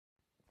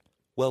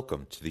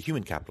Welcome to the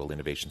Human Capital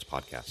Innovations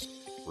Podcast.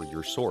 We're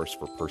your source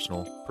for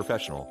personal,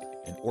 professional,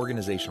 and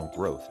organizational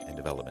growth and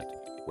development,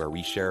 where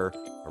we share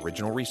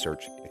original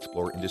research,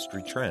 explore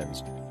industry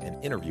trends,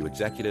 and interview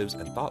executives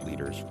and thought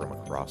leaders from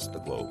across the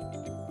globe.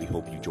 We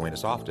hope you join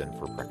us often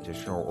for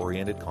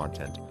practitioner-oriented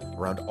content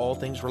around all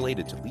things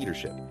related to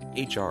leadership,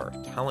 HR,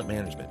 talent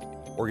management,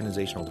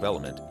 organizational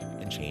development,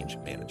 and change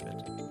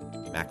management.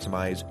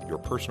 Maximize your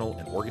personal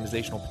and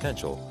organizational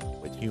potential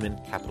with Human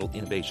Capital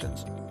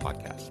Innovations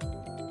Podcast.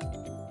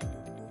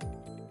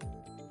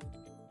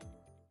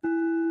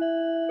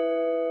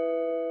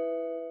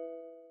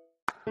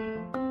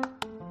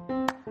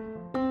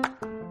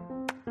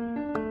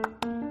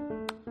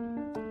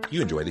 If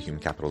you enjoy the Human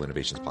Capital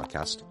Innovations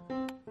Podcast,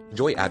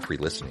 enjoy ad-free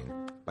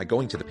listening by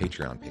going to the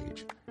Patreon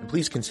page, and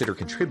please consider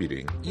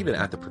contributing even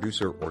at the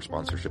producer or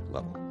sponsorship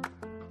level.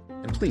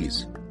 And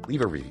please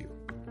leave a review.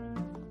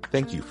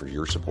 Thank you for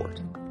your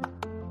support.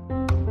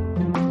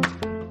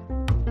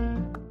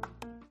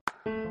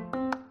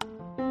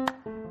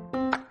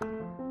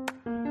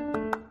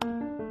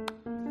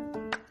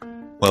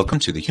 Welcome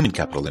to the Human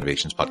Capital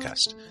Innovations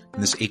Podcast.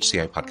 In this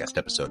HCI podcast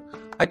episode,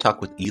 I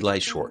talk with Eli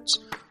Schwartz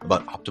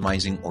about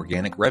optimizing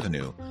organic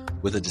revenue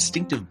with a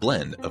distinctive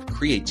blend of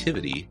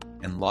creativity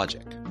and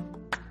logic.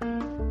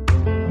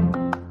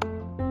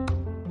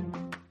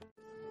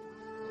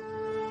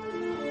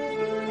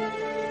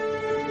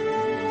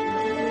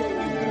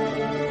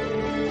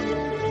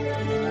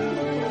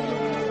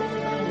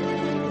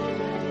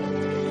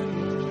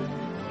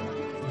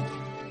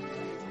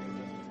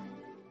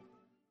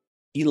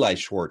 Eli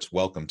Schwartz,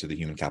 welcome to the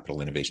Human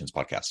Capital Innovations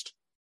Podcast.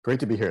 Great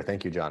to be here.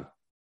 Thank you, John.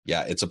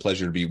 Yeah, it's a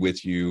pleasure to be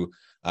with you.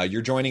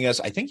 You're joining us,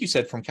 I think you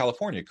said from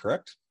California,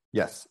 correct?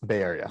 Yes,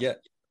 Bay Area. Yeah.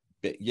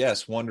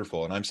 Yes,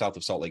 wonderful. And I'm south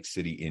of Salt Lake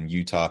City in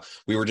Utah.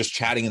 We were just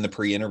chatting in the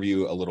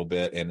pre-interview a little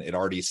bit, and it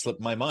already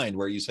slipped my mind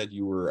where you said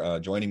you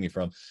were joining me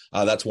from.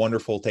 That's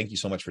wonderful. Thank you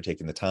so much for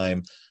taking the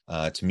time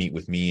to meet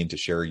with me and to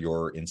share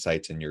your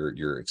insights and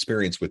your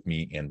experience with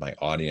me and my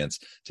audience.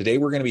 Today,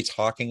 we're going to be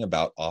talking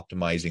about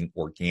optimizing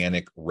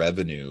organic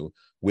revenue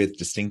with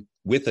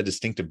a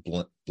distinctive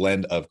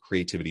blend of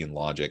creativity and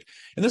logic.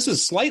 And this is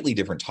a slightly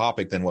different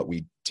topic than what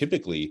we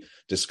typically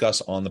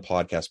discuss on the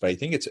podcast, but I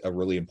think it's a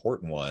really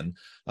important one.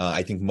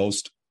 I think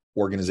most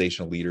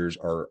organizational leaders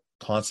are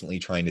constantly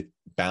trying to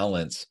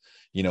balance,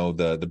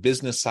 the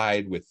business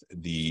side with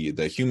the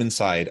human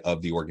side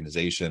of the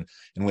organization.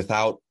 And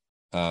without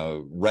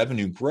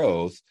revenue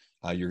growth,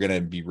 you're going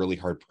to be really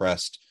hard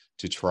pressed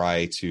to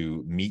try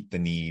to meet the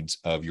needs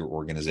of your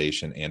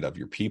organization and of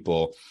your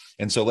people.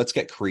 And so let's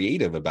get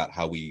creative about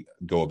how we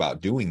go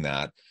about doing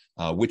that,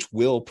 which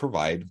will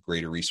provide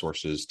greater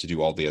resources to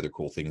do all the other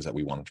cool things that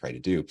we want to try to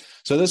do.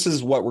 So this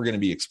is what we're going to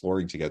be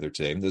exploring together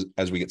today.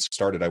 As we get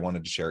started, I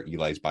wanted to share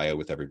Eli's bio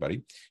with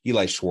everybody.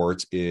 Eli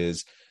Schwartz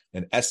is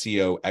an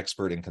SEO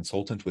expert and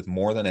consultant with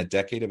more than a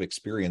decade of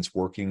experience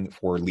working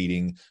for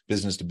leading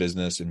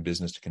business-to-business and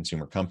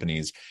business-to-consumer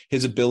companies.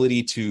 His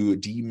ability to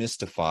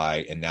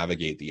demystify and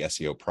navigate the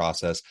SEO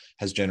process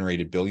has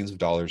generated billions of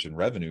dollars in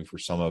revenue for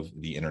some of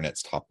the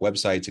internet's top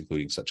websites,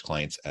 including such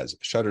clients as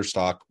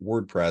Shutterstock,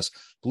 WordPress,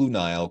 Blue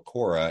Nile,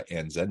 Quora,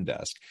 and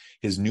Zendesk.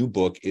 His new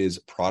book is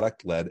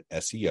Product-Led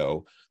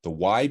SEO: The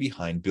Why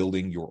Behind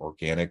Building Your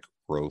Organic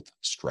Growth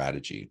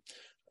Strategy.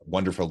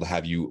 Wonderful to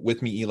have you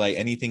with me, Eli.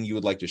 Anything you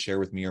would like to share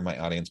with me or my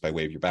audience by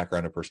way of your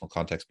background or personal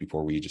context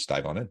before we just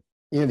dive on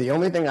in? The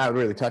only thing I would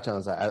really touch on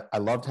is I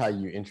loved how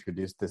you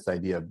introduced this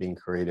idea of being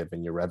creative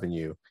in your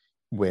revenue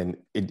and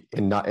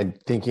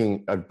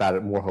thinking about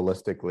it more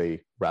holistically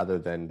rather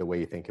than the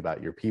way you think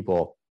about your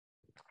people.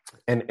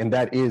 And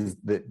that is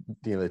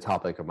the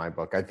topic of my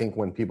book. I think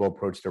when people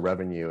approach their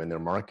revenue and their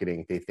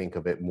marketing, they think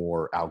of it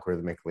more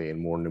algorithmically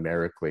and more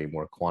numerically,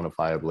 more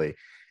quantifiably.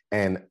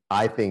 And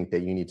I think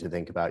that you need to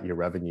think about your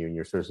revenue and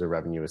your sources of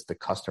revenue as the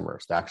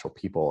customers, the actual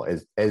people,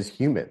 as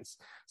humans.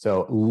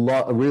 So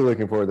really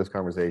looking forward to this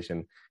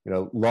conversation.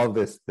 Love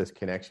this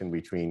connection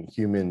between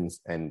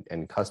humans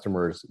and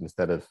customers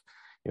instead of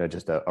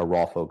just a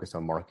raw focus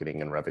on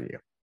marketing and revenue.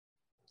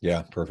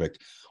 Yeah, perfect.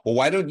 Well,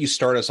 why don't you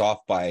start us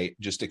off by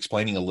just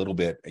explaining a little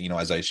bit,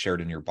 as I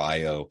shared in your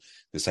bio,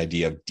 this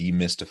idea of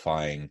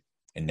demystifying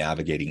and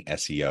navigating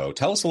SEO.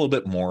 Tell us a little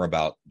bit more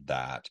about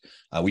that.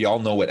 We all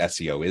know what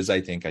SEO is, I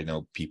think. I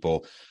know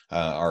people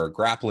are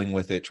grappling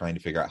with it, trying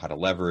to figure out how to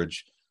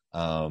leverage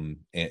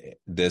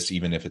this,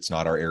 even if it's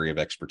not our area of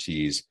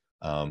expertise.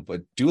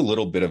 But do a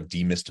little bit of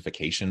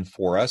demystification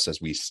for us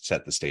as we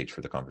set the stage for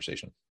the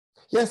conversation.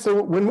 Yeah,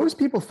 so when most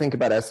people think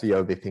about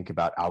SEO, they think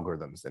about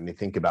algorithms and they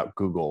think about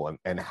Google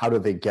and how do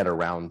they get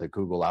around the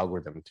Google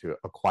algorithm to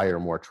acquire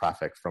more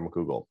traffic from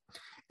Google.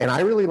 And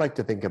I really like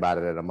to think about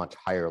it at a much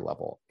higher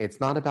level.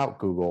 It's not about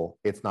Google.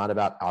 It's not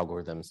about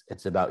algorithms.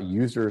 It's about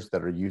users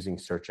that are using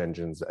search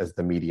engines as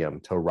the medium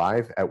to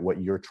arrive at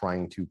what you're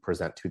trying to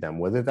present to them,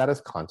 whether that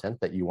is content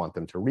that you want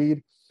them to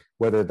read,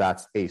 whether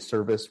that's a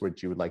service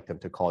which you would like them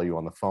to call you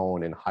on the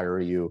phone and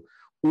hire you,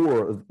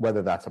 or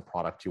whether that's a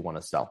product you want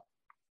to sell.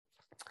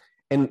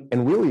 And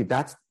really,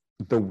 that's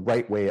the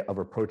right way of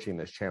approaching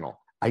this channel.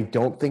 I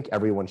don't think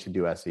everyone should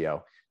do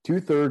SEO.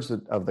 2/3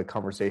 of the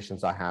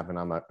conversations I have, and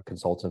I'm a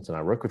consultant and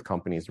I work with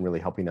companies and really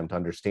helping them to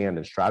understand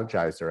and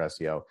strategize their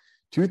SEO.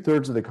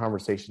 2/3 of the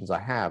conversations I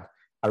have,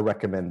 I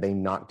recommend they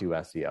not do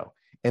SEO.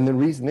 And the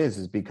reason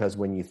is because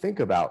when you think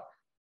about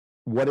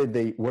what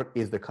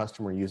is the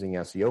customer using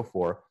SEO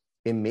for,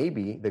 it may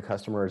be the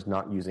customer is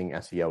not using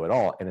SEO at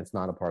all, and it's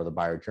not a part of the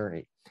buyer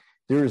journey.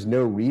 There is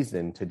no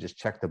reason to just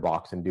check the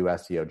box and do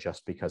SEO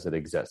just because it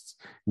exists.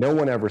 No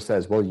one ever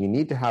says, well, you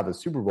need to have a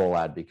Super Bowl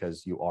ad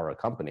because you are a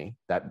company.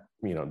 That,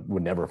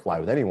 would never fly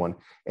with anyone.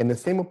 And the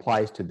same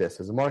applies to this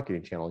as a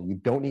marketing channel. You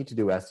don't need to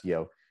do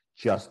SEO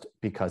just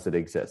because it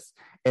exists.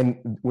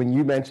 And when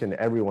you mention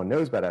everyone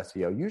knows about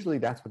SEO, usually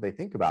that's what they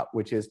think about,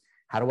 which is,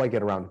 how do I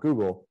get around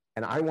Google?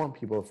 And I want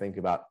people to think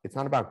about, it's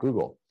not about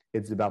Google.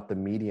 It's about the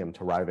medium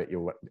to arrive at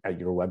your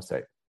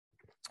website.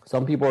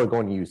 Some people are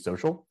going to use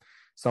social.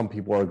 Some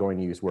people are going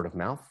to use word of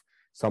mouth.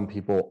 Some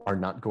people are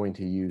not going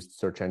to use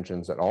search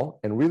engines at all,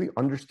 and really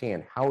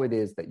understand how it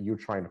is that you're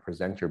trying to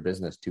present your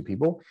business to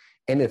people.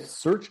 And if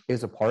search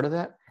is a part of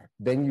that,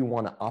 then you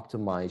want to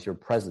optimize your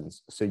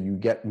presence so you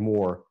get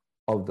more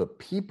of the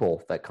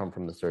people that come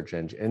from the search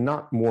engine and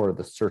not more of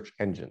the search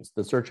engines.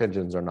 The search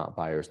engines are not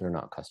buyers and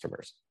they're not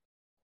customers.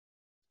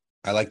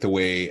 I like the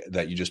way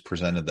that you just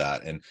presented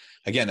that. And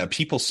again, a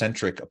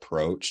people-centric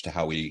approach to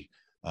how we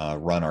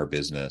run our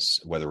business,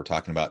 whether we're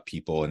talking about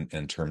people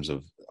in terms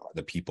of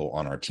the people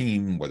on our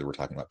team, whether we're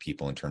talking about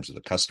people in terms of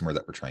the customer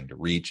that we're trying to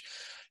reach,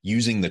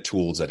 using the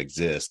tools that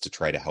exist to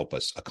try to help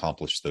us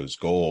accomplish those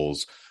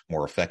goals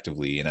more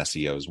effectively. And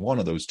SEO is one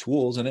of those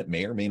tools, and it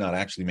may or may not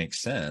actually make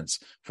sense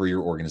for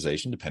your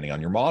organization, depending on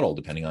your model,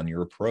 depending on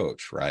your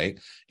approach, right?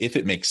 If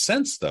it makes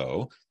sense,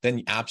 though,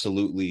 then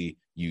absolutely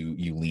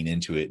you lean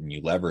into it and you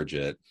leverage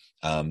it.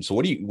 So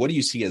what do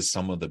you see as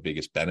some of the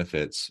biggest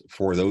benefits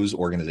for those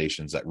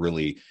organizations that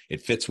really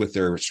it fits with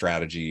their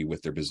strategy,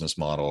 with their business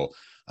model?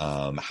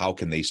 How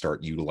can they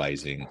start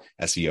utilizing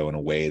SEO in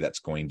a way that's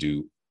going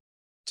to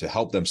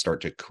help them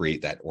start to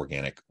create that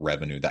organic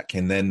revenue that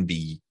can then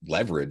be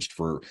leveraged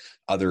for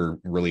other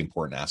really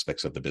important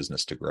aspects of the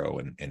business to grow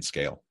and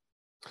scale?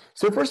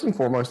 So first and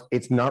foremost,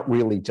 it's not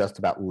really just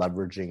about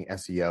leveraging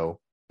SEO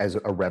as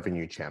a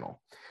revenue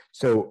channel.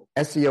 So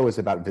SEO is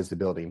about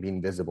visibility and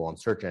being visible on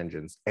search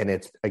engines. And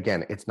it's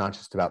not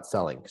just about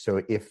selling.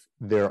 So if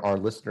there are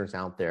listeners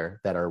out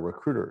there that are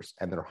recruiters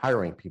and they're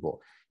hiring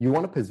people, you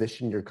want to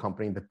position your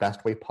company the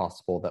best way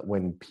possible that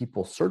when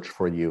people search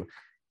for you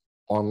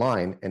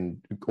online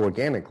and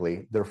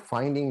organically, they're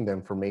finding the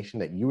information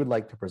that you would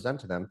like to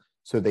present to them,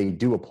 so they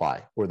do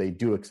apply or they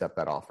do accept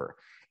that offer.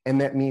 And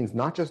that means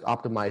not just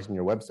optimizing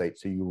your website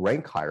so you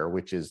rank higher,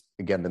 which is,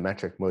 again, the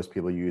metric most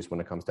people use when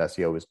it comes to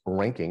SEO is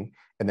ranking.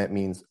 And that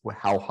means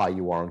how high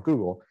you are on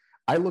Google.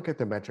 I look at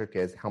the metric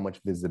as how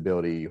much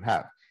visibility you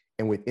have.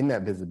 And within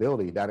that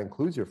visibility, that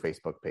includes your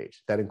Facebook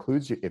page. That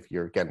includes if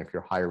you're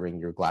hiring,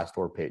 your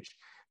Glassdoor page.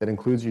 That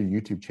includes your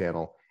YouTube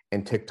channel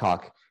and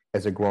TikTok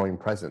as a growing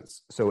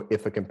presence. So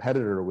if a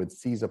competitor would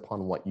seize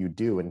upon what you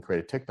do and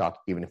create a TikTok,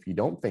 even if you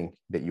don't think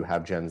that you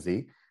have Gen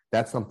Z,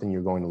 that's something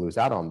you're going to lose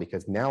out on,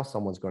 because now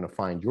someone's going to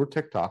find your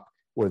TikTok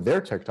or their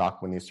TikTok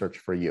when they search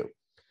for you.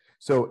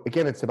 So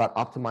again, it's about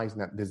optimizing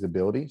that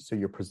visibility so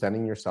you're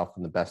presenting yourself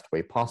in the best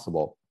way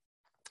possible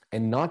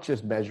and not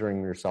just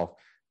measuring yourself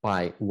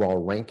by raw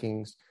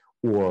rankings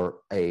or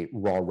a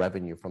raw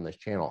revenue from this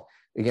channel.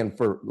 Again,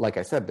 like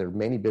I said, there are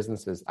many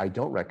businesses I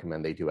don't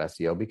recommend they do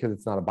SEO because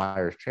it's not a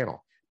buyer's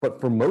channel.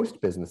 But for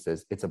most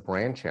businesses, it's a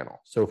brand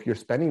channel. So if you're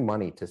spending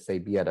money to, say,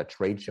 be at a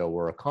trade show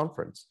or a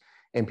conference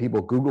and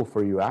people Google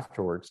for you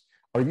afterwards,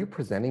 are you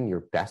presenting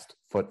your best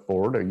foot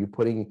forward? Are you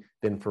putting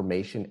the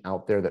information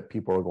out there that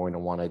people are going to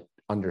want to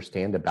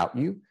understand about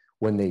you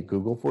when they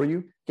Google for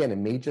you? Again, it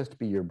may just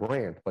be your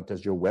brand, but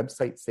does your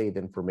website say the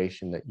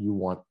information that you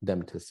want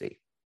them to see?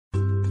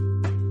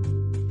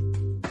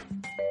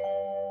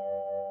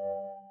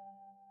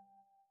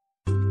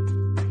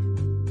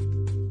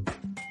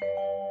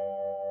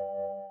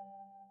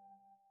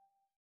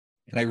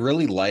 And I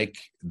really like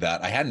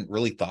that. I hadn't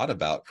really thought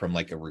about from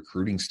like a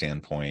recruiting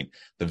standpoint,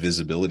 the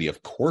visibility.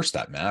 Of course,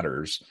 that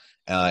matters.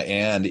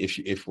 And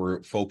if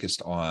we're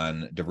focused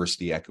on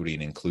diversity, equity,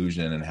 and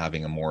inclusion and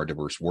having a more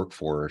diverse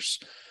workforce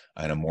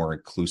and a more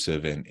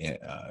inclusive and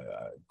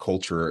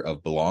culture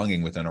of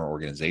belonging within our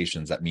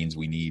organizations, that means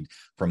we need,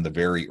 from the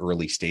very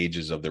early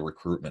stages of the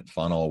recruitment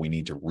funnel, we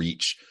need to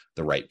reach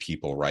the right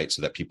people, right?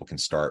 So that people can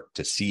start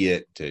to see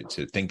it,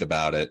 to think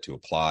about it, to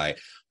apply.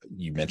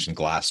 You mentioned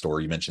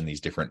Glassdoor, you mentioned these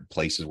different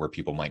places where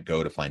people might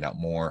go to find out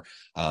more.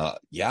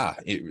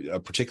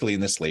 Particularly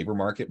in this labor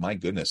market, my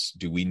goodness,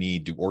 do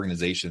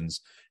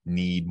organizations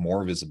need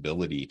more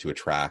visibility to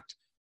attract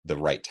the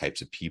right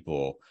types of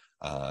people?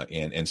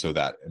 And so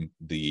that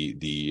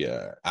the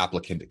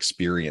applicant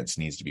experience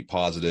needs to be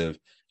positive,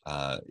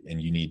 and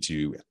you need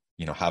to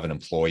have an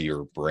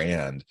employer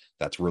brand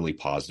that's really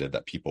positive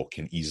that people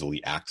can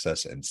easily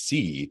access and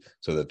see,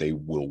 so that they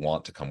will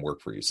want to come work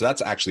for you. So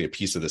that's actually a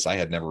piece of this I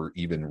had never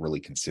even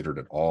really considered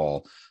at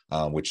all,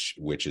 which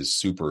is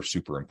super,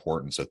 super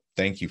important. So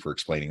thank you for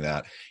explaining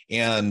that.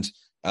 And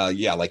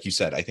Yeah, like you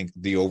said, I think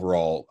the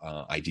overall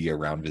idea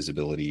around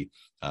visibility,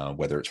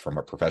 whether it's from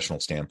a professional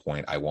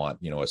standpoint, I want,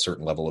 a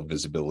certain level of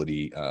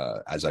visibility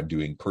as I'm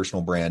doing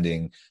personal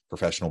branding,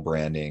 professional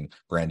branding,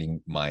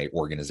 branding my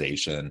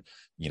organization,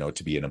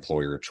 to be an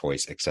employer of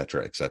choice, et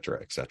cetera, et cetera,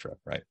 et cetera.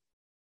 Right.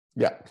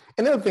 Yeah.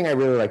 Another thing I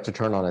really like to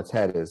turn on its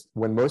head is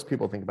when most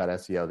people think about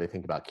SEO, they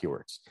think about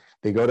keywords.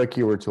 They go to a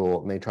keyword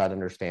tool and they try to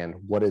understand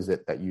what is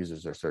it that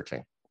users are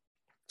searching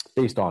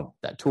based on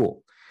that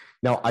tool.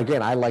 Now,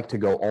 again, I like to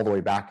go all the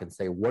way back and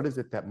say, what is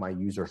it that my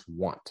users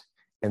want?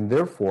 And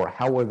therefore,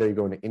 how are they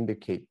going to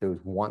indicate those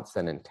wants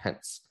and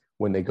intents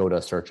when they go to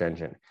a search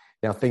engine?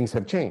 Now, things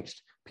have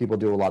changed. People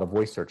do a lot of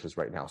voice searches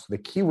right now. So the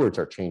keywords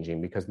are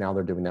changing because now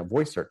they're doing that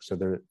voice search. So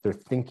they're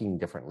thinking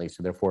differently.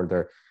 So therefore,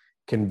 they're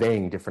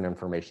conveying different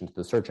information to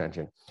the search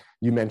engine.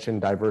 You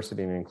mentioned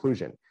diversity and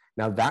inclusion.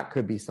 Now, that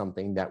could be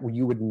something that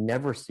you would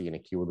never see in a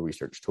keyword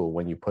research tool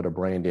when you put a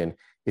brand in.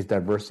 Is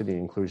diversity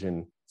and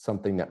inclusion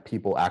something that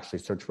people actually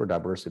search for?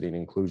 Diversity and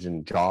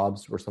inclusion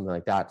jobs or something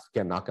like that? It's,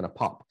 again, not going to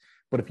pop.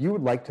 But if you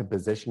would like to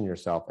position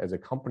yourself as a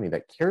company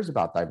that cares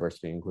about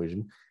diversity and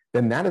inclusion,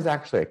 then that is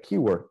actually a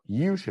keyword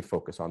you should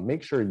focus on.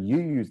 Make sure you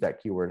use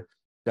that keyword,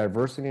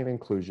 diversity and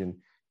inclusion,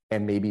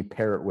 and maybe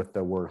pair it with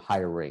the word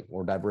hiring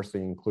or diversity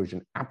and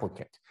inclusion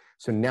applicant.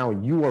 So now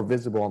you are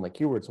visible on the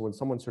keyword. So when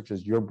someone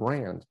searches your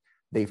brand,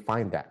 they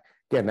find that.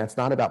 Again, that's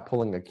not about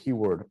pulling a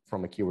keyword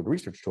from a keyword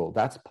research tool.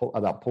 That's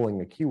about pulling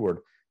a keyword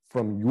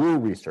from your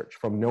research,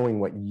 from knowing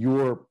what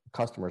your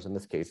customers, in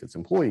this case, it's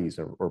employees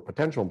or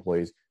potential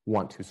employees,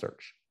 want to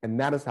search. And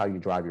that is how you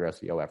drive your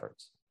SEO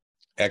efforts.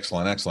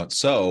 Excellent, excellent.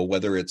 So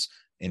whether it's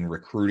in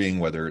recruiting,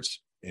 whether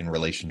it's in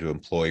relation to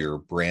employer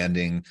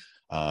branding,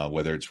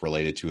 whether it's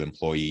related to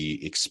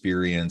employee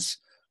experience,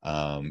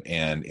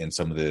 and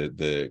some of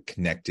the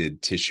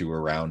connected tissue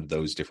around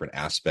those different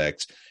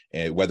aspects,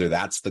 whether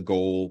that's the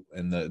goal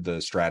and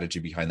the strategy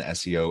behind the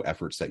SEO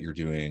efforts that you're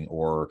doing,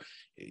 or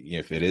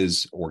if it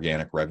is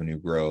organic revenue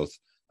growth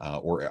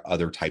or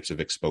other types of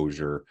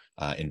exposure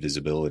and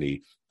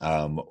visibility,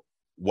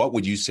 what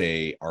would you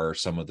say are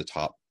some of the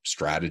top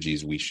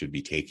strategies we should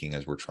be taking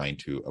as we're trying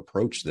to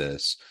approach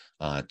this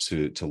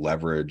to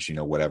leverage,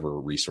 whatever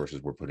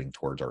resources we're putting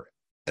towards our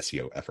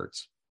SEO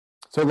efforts?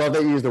 So I love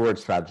that you use the word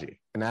strategy.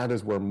 And that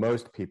is where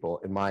most people,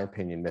 in my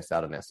opinion, miss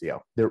out on SEO.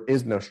 There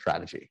is no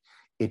strategy.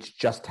 It's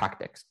just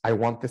tactics. I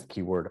want this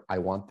keyword. I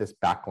want this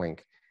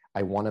backlink.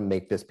 I want to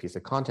make this piece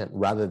of content,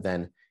 rather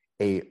than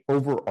a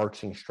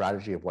overarching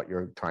strategy of what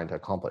you're trying to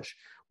accomplish.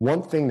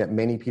 One thing that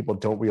many people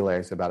don't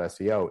realize about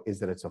SEO is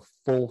that it's a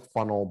full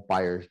funnel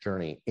buyer's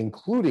journey,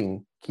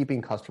 including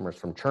keeping customers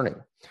from churning.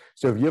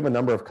 So if you have a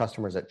number of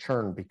customers that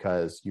churn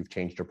because you've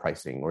changed your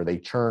pricing, or they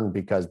churn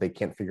because they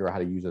can't figure out how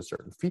to use a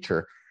certain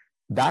feature,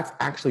 that's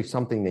actually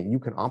something that you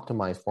can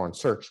optimize for on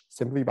search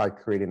simply by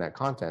creating that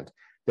content,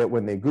 that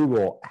when they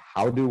Google,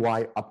 how do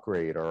I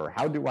upgrade, or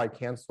how do I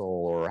cancel,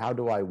 or how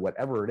do I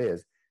whatever it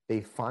is,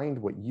 they find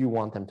what you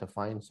want them to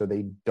find so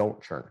they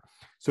don't churn.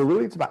 So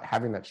really it's about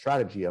having that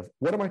strategy of,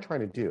 what am I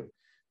trying to do?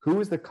 Who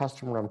is the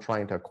customer I'm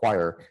trying to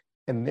acquire?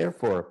 And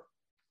therefore,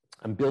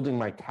 I'm building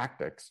my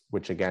tactics,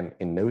 which again,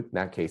 in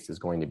that case is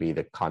going to be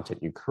the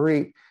content you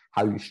create,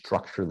 how you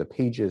structure the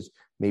pages,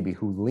 maybe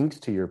who links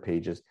to your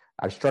pages.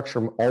 I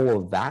structure all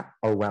of that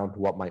around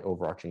what my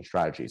overarching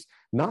strategies,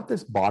 not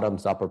this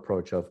bottoms up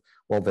approach of,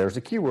 well, there's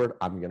a keyword,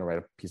 I'm going to write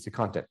a piece of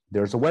content.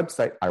 There's a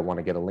website, I want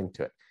to get a link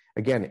to it.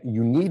 Again,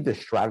 you need the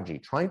strategy,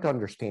 trying to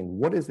understand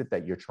what is it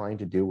that you're trying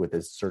to do with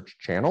this search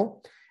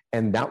channel,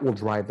 and that will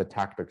drive the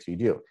tactics you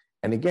do.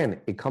 And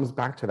again, it comes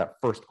back to that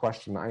first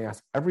question I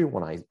ask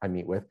everyone I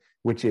meet with,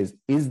 which is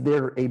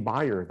there a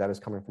buyer that is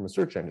coming from a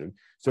search engine?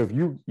 So if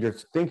you're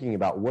thinking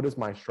about what is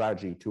my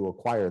strategy to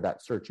acquire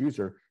that search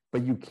user,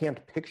 but you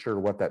can't picture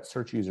what that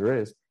search user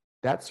is,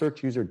 that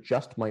search user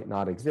just might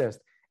not exist.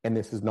 And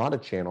this is not a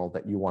channel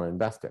that you want to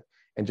invest in.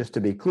 And just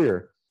to be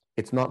clear,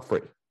 it's not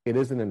free. It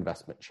is an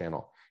investment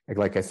channel.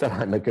 Like I said,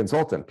 I'm a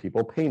consultant.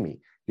 People pay me.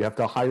 You have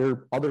to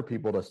hire other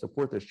people to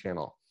support this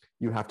channel.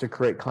 You have to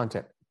create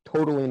content.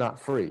 Totally not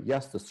free.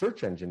 Yes, the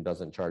search engine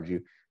doesn't charge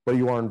you, but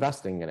you are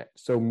investing in it.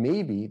 So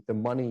maybe the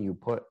money you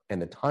put and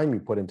the time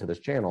you put into this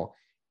channel,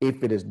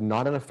 if it is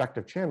not an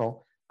effective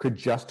channel, could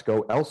just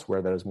go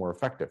elsewhere that is more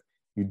effective.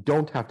 You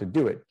don't have to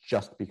do it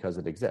just because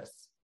it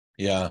exists.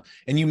 Yeah.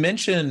 And you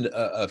mentioned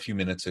a few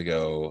minutes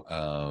ago,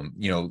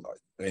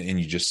 and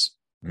you just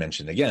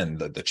mentioned again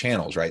the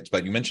channels, right?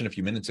 But you mentioned a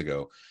few minutes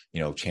ago,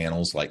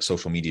 channels like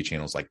social media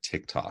channels like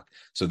TikTok.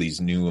 So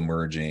these new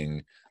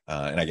emerging,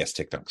 and I guess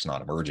TikTok's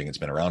not emerging, it's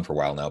been around for a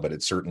while now, but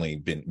it's certainly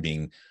been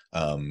being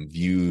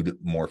viewed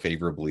more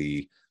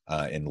favorably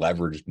and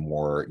leveraged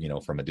more,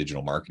 from a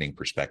digital marketing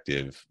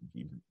perspective,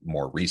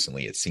 more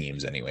recently, it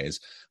seems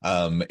anyways.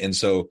 And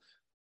so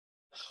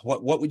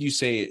what would you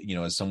say,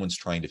 as someone's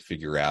trying to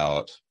figure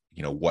out,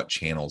 what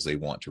channels they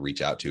want to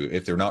reach out to,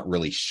 if they're not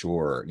really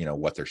sure,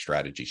 what their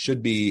strategy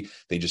should be?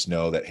 They just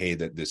know that, hey,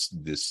 that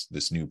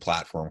this new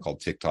platform called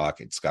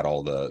TikTok, it's got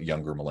all the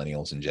younger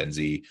millennials and Gen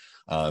Z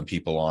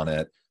people on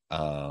it.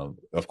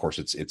 Of course,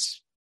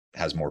 it's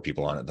has more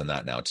people on it than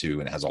that now too,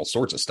 and it has all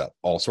sorts of stuff,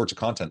 all sorts of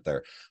content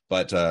there.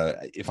 But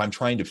if I'm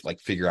trying to like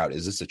figure out,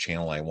 is this a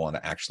channel I want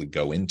to actually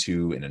go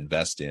into and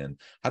invest in,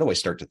 how do I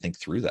start to think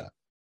through that?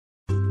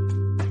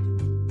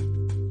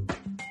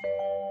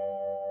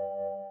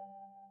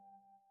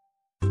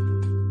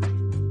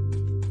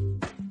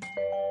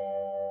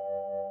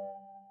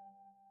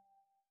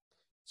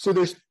 So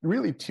there's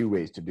really two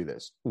ways to do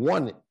this.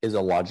 One is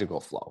a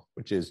logical flow,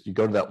 which is you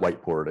go to that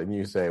whiteboard and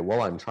you say,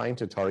 well, I'm trying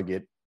to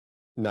target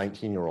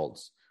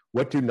 19-year-olds.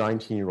 What do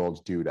 19-year-olds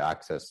do to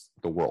access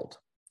the world?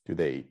 Do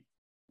they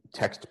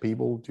text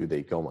people? Do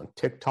they go on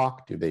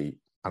TikTok? Do they,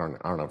 I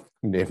don't know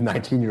if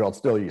 19-year-olds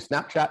still use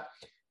Snapchat,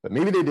 but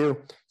maybe they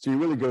do. So you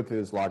really go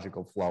through this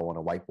logical flow on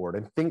a whiteboard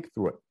and think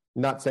through it.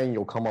 I'm not saying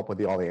you'll come up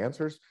with all the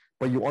answers,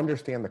 but you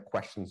understand the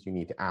questions you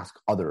need to ask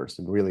others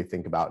and really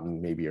think about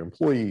in maybe your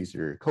employees or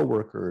your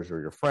coworkers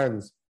or your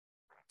friends.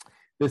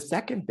 The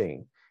second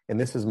thing, and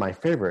this is my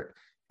favorite,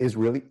 is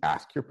really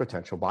ask your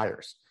potential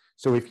buyers.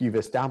 So if you've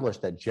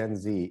established that Gen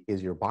Z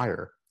is your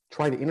buyer,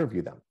 try to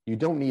interview them. You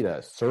don't need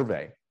a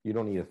survey. You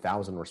don't need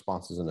 1,000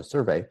 responses in a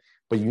survey,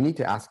 but you need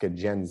to ask a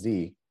Gen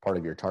Z, part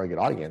of your target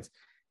audience,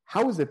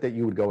 how is it that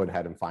you would go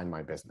ahead and find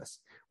my business?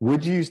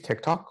 Would you use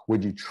TikTok?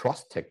 Would you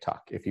trust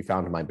TikTok if you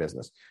found my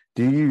business?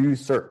 Do you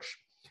use search?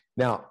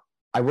 Now,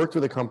 I worked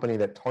with a company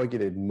that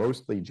targeted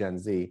mostly Gen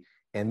Z,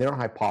 and their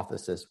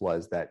hypothesis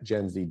was that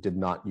Gen Z did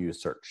not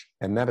use search,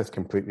 and that is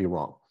completely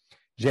wrong.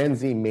 Gen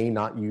Z may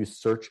not use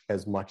search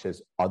as much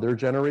as other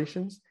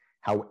generations.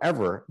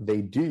 However,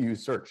 they do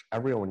use search.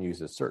 Everyone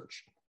uses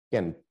search.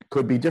 Again,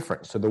 could be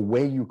different. So the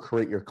way you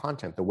create your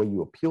content, the way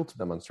you appeal to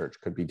them on search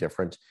could be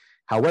different.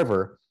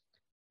 However,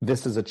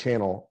 this is a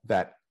channel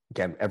that,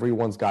 again,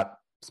 everyone's got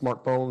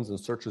smartphones and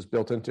search is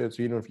built into it.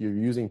 So even if you're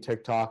using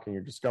TikTok and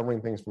you're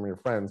discovering things from your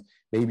friends,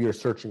 maybe you're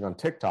searching on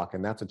TikTok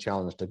and that's a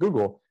challenge to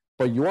Google,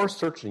 but you are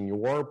searching,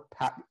 you are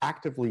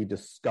actively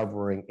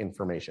discovering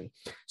information.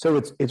 So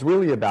it's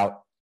really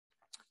about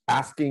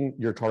asking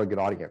your target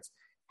audience,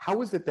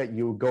 how is it that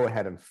you go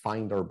ahead and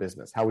find our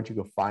business? How would you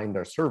go find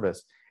our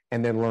service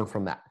and then learn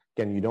from that?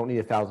 Again, you don't need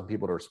 1,000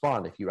 people to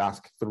respond. If you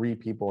ask 3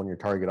 people in your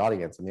target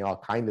audience and they all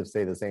kind of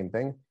say the same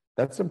thing,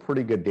 that's some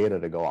pretty good data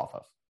to go off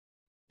of.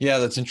 Yeah,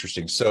 that's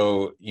interesting.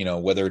 So,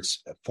 whether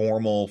it's a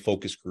formal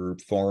focus group,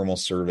 formal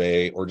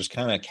survey, or just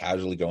kind of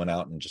casually going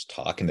out and just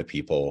talking to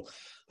people,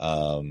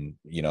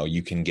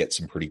 you can get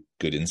some pretty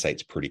good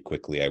insights pretty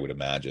quickly, I would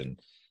imagine,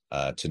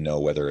 to know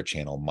whether a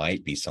channel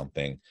might be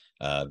something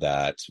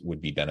that would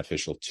be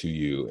beneficial to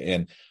you.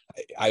 And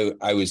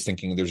I was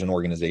thinking there's an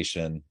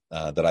organization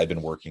that I've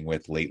been working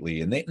with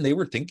lately, and they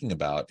were thinking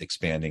about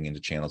expanding into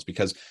channels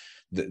because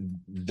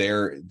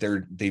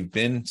they've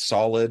been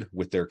solid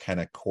with their kind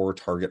of core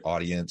target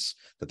audience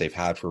that they've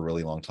had for a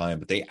really long time,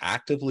 but they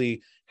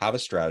actively have a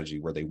strategy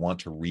where they want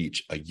to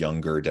reach a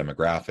younger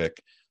demographic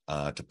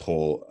to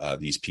pull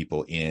these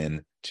people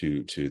in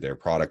to their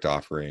product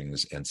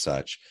offerings and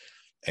such.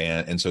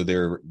 And so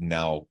they're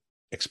now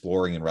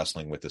exploring and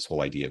wrestling with this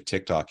whole idea of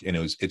TikTok. And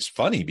it's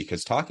funny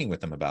because talking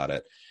with them about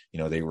it,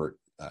 they were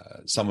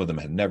some of them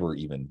had never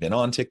even been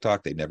on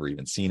TikTok. They'd never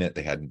even seen it.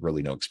 They had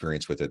really no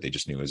experience with it. They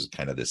just knew it was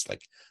kind of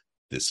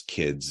this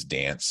kids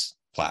dance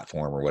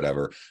platform or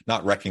whatever,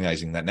 not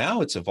recognizing that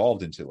now it's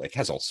evolved into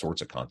has all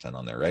sorts of content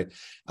on there. Right.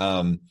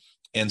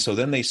 And so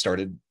then they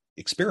started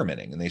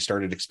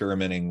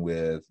experimenting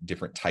with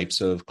different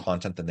types of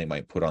content that they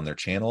might put on their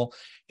channel.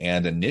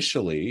 And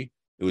initially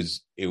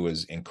it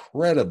was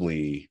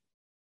incredibly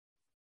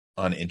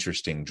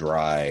uninteresting,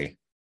 dry,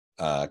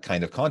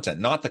 kind of content,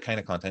 not the kind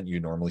of content you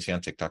normally see on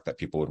TikTok that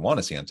people would want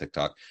to see on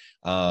TikTok.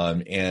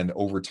 And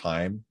over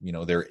time,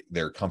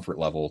 their comfort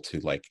level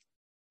to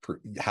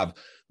have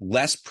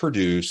less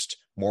produced,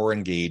 more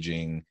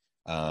engaging,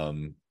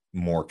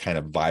 more kind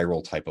of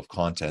viral type of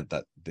content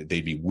that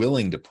they'd be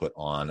willing to put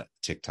on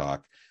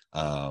TikTok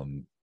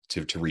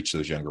to reach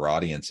those younger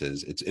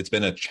audiences. It's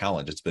been a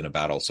challenge. It's been a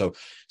battle.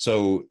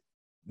 So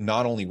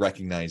not only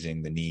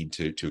recognizing the need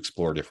to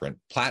explore different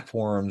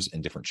platforms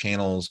and different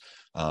channels,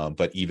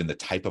 but even the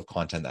type of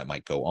content that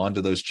might go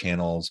onto those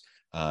channels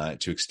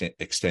to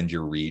extend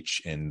your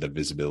reach and the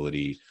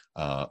visibility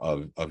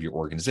of your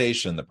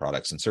organization, the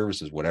products and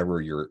services,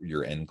 whatever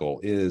your end goal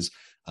is.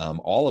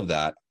 All of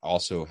that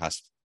also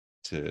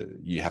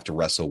you have to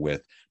wrestle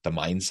with the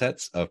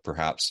mindsets of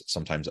perhaps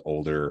sometimes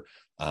older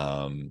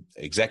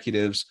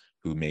executives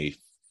who may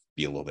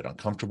be a little bit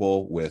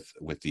uncomfortable with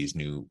these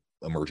new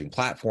emerging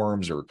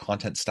platforms or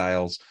content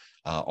styles.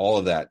 All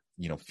of that,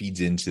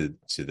 feeds into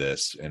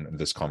this and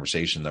this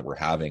conversation that we're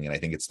having. And I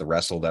think it's the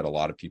wrestle that a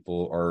lot of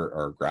people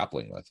are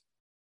grappling with.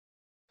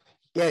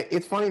 Yeah,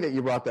 it's funny that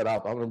you brought that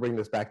up. I'm going to bring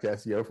this back to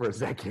SEO for a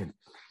second.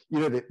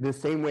 The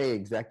same way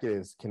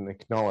executives can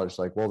acknowledge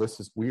well, this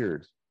is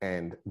weird.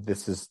 And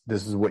this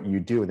is what you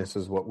do. And this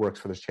is what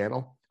works for this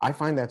channel. I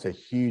find that's a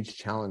huge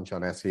challenge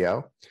on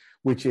SEO,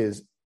 which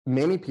is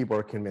many people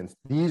are convinced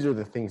these are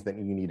the things that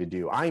you need to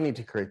do. I need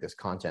to create this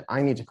content.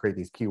 I need to create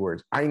these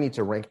keywords. I need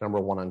to rank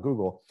 #1 on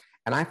Google.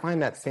 And I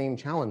find that same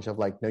challenge of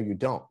no, you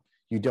don't.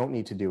 You don't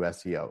need to do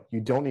SEO. You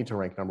don't need to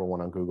rank number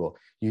one on Google.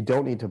 You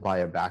don't need to buy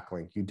a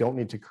backlink. You don't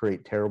need to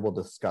create terrible,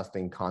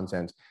 disgusting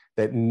content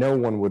that no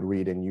one would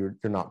read and you're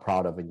not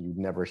proud of and you'd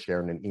never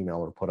share in an email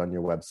or put on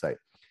your website.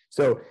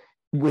 So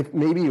with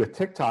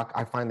TikTok,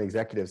 I find the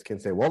executives can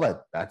say,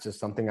 well, that's just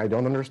something I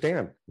don't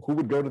understand. Who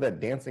would go to that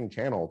dancing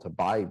channel to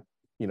buy,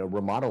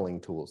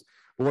 remodeling tools?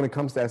 But when it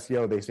comes to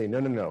SEO, they say,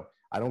 no.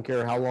 I don't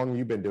care how long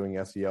you've been doing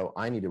SEO.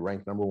 I need to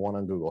rank number one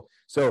on Google.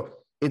 So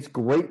it's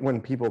great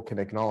when people can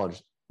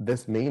acknowledge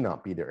this may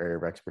not be their area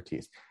of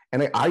expertise.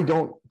 And I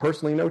don't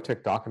personally know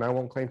TikTok, and I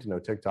won't claim to know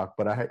TikTok,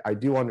 but I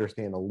do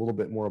understand a little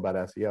bit more about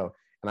SEO.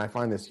 And I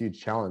find this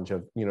huge challenge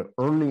of,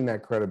 earning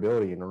that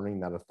credibility and earning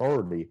that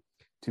authority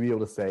to be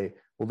able to say,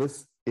 well,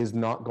 this is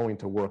not going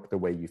to work the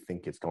way you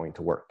think it's going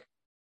to work.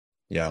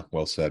 Yeah,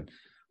 well said.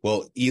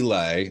 Well,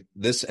 Eli,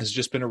 this has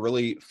just been a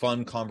really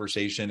fun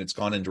conversation. It's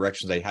gone in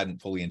directions I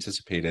hadn't fully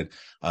anticipated.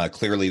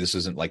 Clearly, this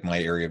isn't like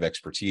my area of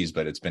expertise,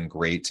 but it's been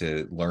great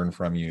to learn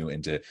from you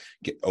and to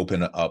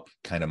open up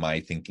kind of my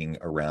thinking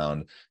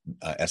around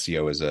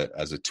SEO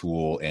as a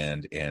tool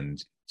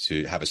and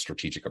to have a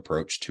strategic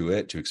approach to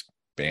it, to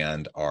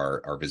expand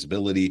our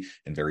visibility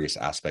in various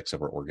aspects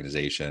of our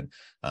organization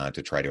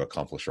to try to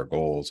accomplish our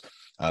goals.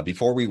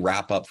 Before we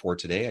wrap up for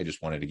today, I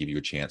just wanted to give you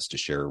a chance to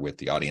share with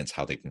the audience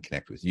how they can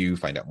connect with you,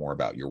 find out more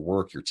about your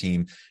work, your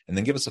team, and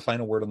then give us a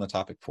final word on the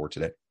topic for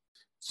today.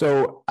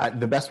 So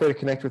the best way to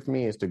connect with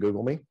me is to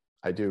Google me.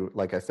 I do,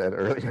 like I said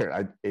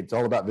earlier, it's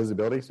all about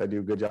visibility. So I do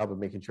a good job of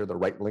making sure the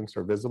right links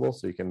are visible.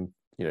 So you can,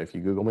 if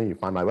you Google me, you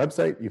find my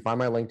website, you find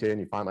my LinkedIn,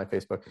 you find my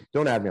Facebook.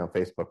 Don't add me on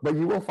Facebook, but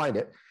you will find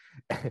it.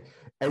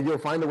 And you'll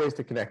find the ways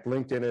to connect.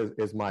 LinkedIn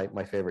is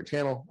my favorite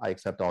channel. I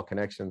accept all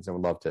connections and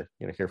would love to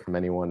hear from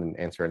anyone and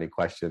answer any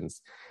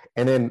questions.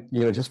 And then,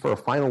 just for a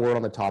final word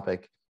on the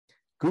topic,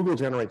 Google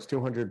generates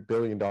 $200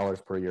 billion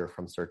per year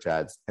from search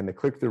ads, and the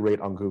click-through rate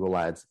on Google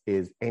ads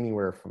is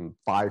anywhere from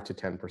 5 to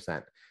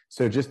 10%.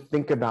 So just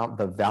think about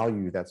the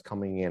value that's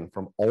coming in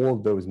from all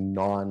of those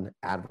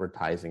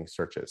non-advertising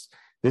searches.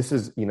 This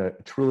is,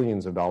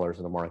 trillions of dollars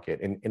in the market.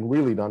 And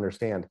really to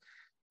understand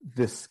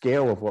the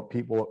scale of what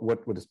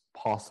is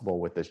possible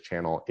with this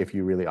channel if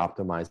you really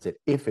optimize it,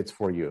 if it's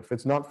for you. If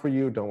it's not for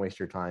you, don't waste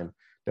your time,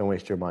 don't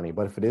waste your money.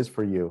 But if it is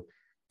for you,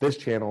 this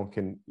channel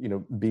can,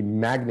 be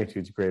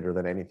magnitudes greater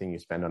than anything you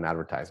spend on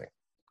advertising.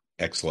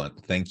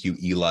 Excellent. Thank you,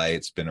 Eli.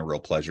 It's been a real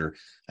pleasure.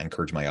 I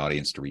encourage my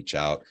audience to reach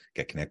out,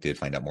 get connected,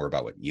 find out more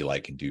about what Eli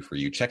can do for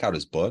you. Check out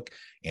his book.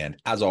 And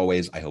as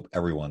always, I hope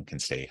everyone can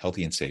stay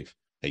healthy and safe,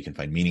 that you can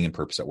find meaning and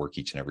purpose at work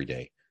each and every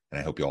day. And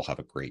I hope you all have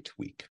a great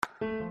week.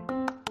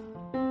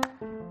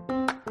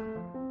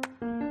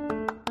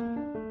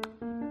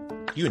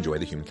 Do you enjoy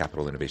the Human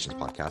Capital Innovations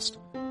podcast?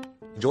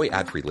 Enjoy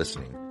ad-free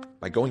listening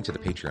by going to the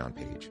Patreon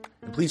page.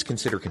 And please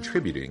consider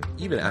contributing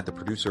even at the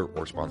producer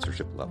or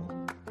sponsorship level.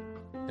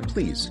 And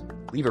please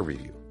leave a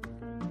review.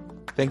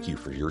 Thank you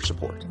for your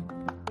support.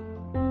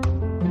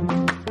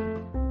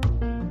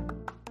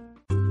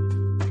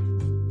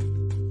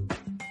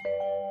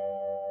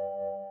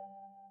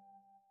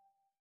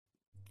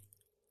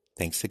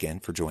 Thanks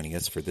again for joining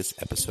us for this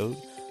episode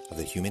of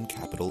the Human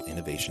Capital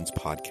Innovations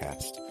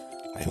podcast.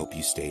 I hope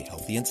you stay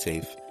healthy and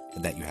safe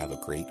and that you have a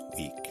great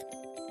week.